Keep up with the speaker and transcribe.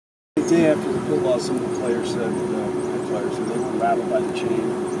day after the football, some of the players said, they were rattled by the chain.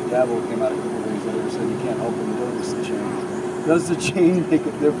 Dabo came out a couple of days later and said you can't help them notice the chain. Does the chain make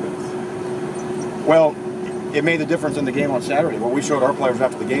a difference? Well, it made the difference in the game on Saturday. What we showed our players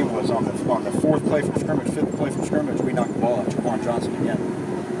after the game was on the fourth play from scrimmage, fifth play from scrimmage, we knocked the ball out to Quan Johnson again.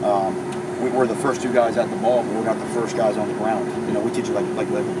 We were the first two guys at the ball, but we're not the first guys on the ground. You know, we teach it like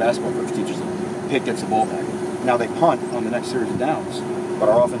the basketball coach teaches them. Pick gets the ball back. Now they punt on the next series of downs, but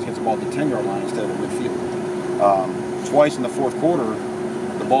our offense gets the ball at the 10-yard line instead of the midfield. Twice in the fourth quarter,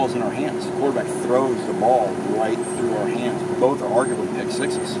 the ball's in our hands. The quarterback throws the ball right through our hands. Both are arguably pick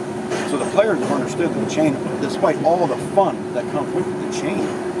sixes. So the players have understood that the chain, despite all the fun that comes with it, the chain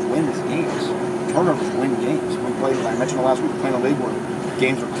wins games. Turnovers win games. We played, I mentioned it last week, we played in a league where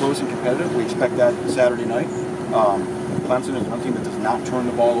games are close and competitive. We expect that Saturday night. Clemson is one team that does not turn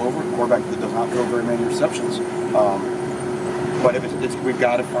the ball over, a quarterback that does not throw very many receptions. But if we've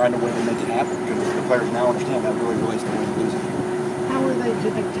got to find a way to make it happen because the players now understand that really relates to winning and losing. How are they, do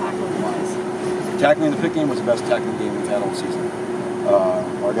you think, tackling-wise? Tackling in the pick game was the best tackling game we've had all season.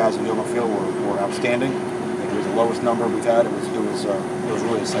 Our guys in the open field were outstanding. I think it was the lowest number we've had. It was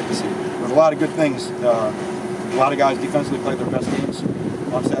really a sight to see. There was a lot of good things. A lot of guys defensively played their best games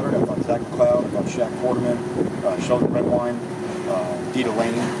on Saturday. I thought Zach McLeod, I thought Shaq Quarterman, Sheldon Redwine, D.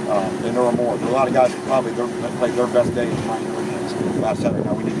 Delaney, and there were more. There were a lot of guys that probably played their best day in my games last Saturday.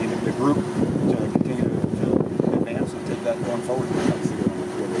 Now we need the group to continue to advance and take that going forward.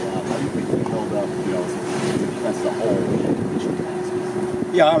 How do you think they held up, the defense as a whole?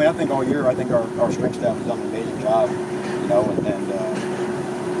 Yeah, I mean, I think all year, I think our strength staff has done an amazing job,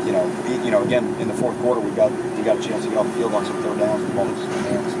 again, in the fourth quarter, we got a chance to get off the field on some third downs, the ball was in our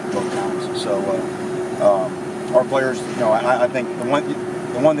hands both times. So our players, I think the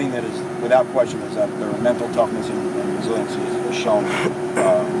one thing that is without question is that their mental toughness and resiliency is shown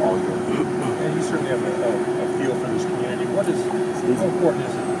all year. And you certainly have a feel for this community. How important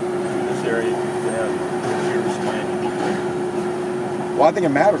is it in this area to have cheers, Manny? Well, I think it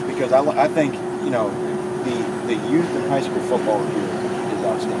matters because I think, the youth in high school football here is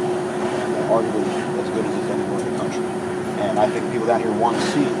outstanding. And arguably as good as it's anywhere in the country. And I think people down here want to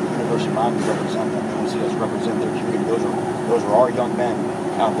see the University of Miami represent them. They want to see us represent their community. Those are our young men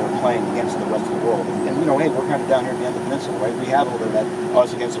out there playing against the rest of the world. And hey, we're kind of down here at the end of the peninsula, right? We have a little bit of that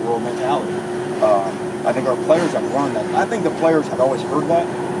us against the world mentality. I think our players have learned that. I think the players have always heard that.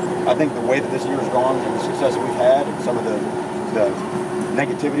 I think the way that this year has gone and the success that we've had and some of the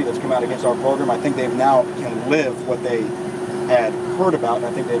negativity that's come out against our program, I think they've now can live what they had heard about, and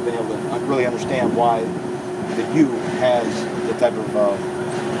I think they've been able to really understand why the U has the type of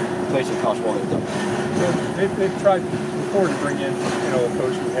place in college football they've done. So they've tried before to bring in, a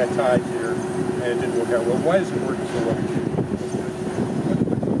coach who had ties here, and it didn't work out well. Why is it working so well?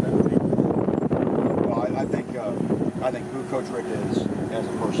 Well, I think who Coach Rick is as a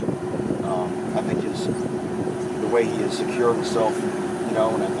person. I think the way he has secured himself,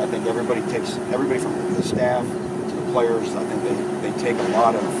 and I think everybody from the staff to the players, I think they take a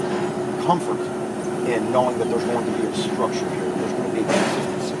lot of comfort in knowing that there's going to be a structure here, there's going to be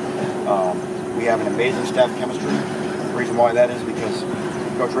consistency. We have an amazing staff chemistry. The reason why that is because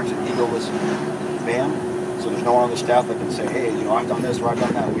Coach Rick's an egoless man, so there's no one on the staff that can say, hey, I've done this or I've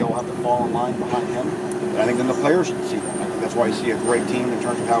done that. We all have to fall in line behind him. And I think then the players see that. I think that's why you see a great team in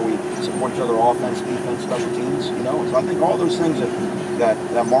terms of how we support each other, offense, defense, special teams. So I think all those things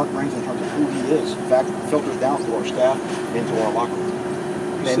that Mark brings in terms of who he is, in fact, filters down through our staff into our locker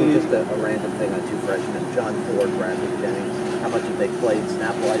room. Maybe just a random thing on two freshmen, John Ford, Bradley Jennings. How much have they played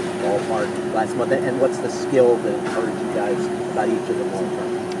snap-wise, ballpark last month? And what's the skill that encouraged you guys about each of them long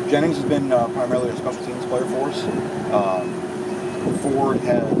term? Jennings has been primarily a special teams player for us. Ford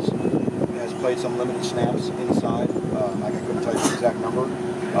has played some limited snaps inside. I couldn't tell you the exact number.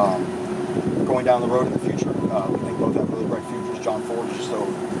 Going down the road in the future, we think both have really bright futures. John Ford is just so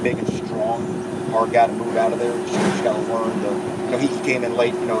big and strong, hard guy to move out of there. Just got to learn to. He came in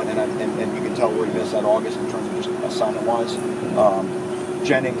late, and you can tell where he missed that August in terms of just assignment-wise.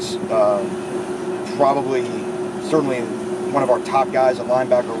 Jennings, certainly one of our top guys at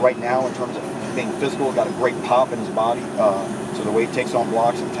linebacker right now in terms of being physical, got a great pop in his body. So the way he takes on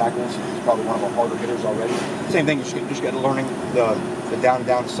blocks and tackles, he's probably one of our harder hitters already. Same thing, you just got to learning the down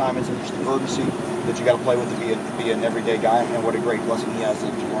assignments and just the urgency that you got to play with to be an everyday guy. And what a great blessing he has to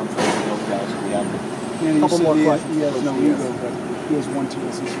learn from those guys that we have. And you said he has no ego, but he has won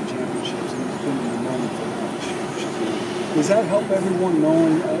 2 SEC championships and he's been in the moment for the. Does that help everyone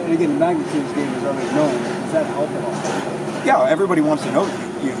knowing? And again, the magnitude of this game is already known. Does that help at all? Yeah, everybody wants to know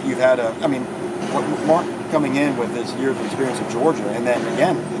you've had a. I mean, what Mark coming in with his years of experience at Georgia, and then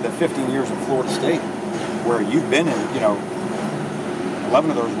again the 15 years in Florida State, where you've been in, 11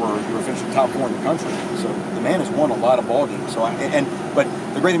 of those were you were finishing top 4 in the country. So the man has won a lot of ball games. So but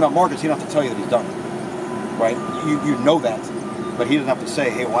the great thing about Mark is he doesn't have to tell you that he's done it, right? You know that, but he doesn't have to say,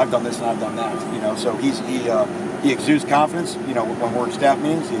 hey, well, I've done this and I've done that. So he exudes confidence. When we're in staff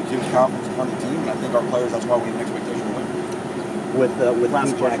meetings, he exudes confidence in front of the team, and I think our players, that's why we have an expectation to win. With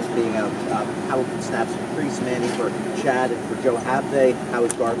Diaz being out, how snaps increase, Manny, for Chad and for Joe? Have they? How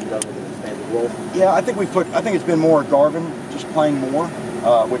has Garvin done with an expanded role? Yeah, I think it's been more Garvin just playing more,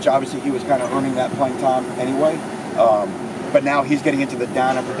 which obviously he was kind of earning that playing time anyway. But now he's getting into the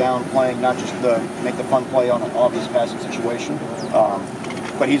down after down playing, not just make the fun play on an obvious passing situation.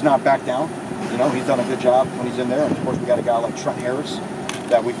 But he's not back down. He's done a good job when he's in there. And of course, we got a guy like Trent Harris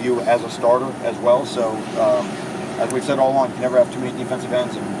that we view as a starter as well. So, as we've said all along, you can never have too many defensive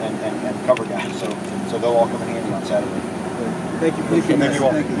ends and cover guys. So they'll all come in handy on Saturday. Thank you. Thank you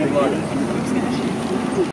all.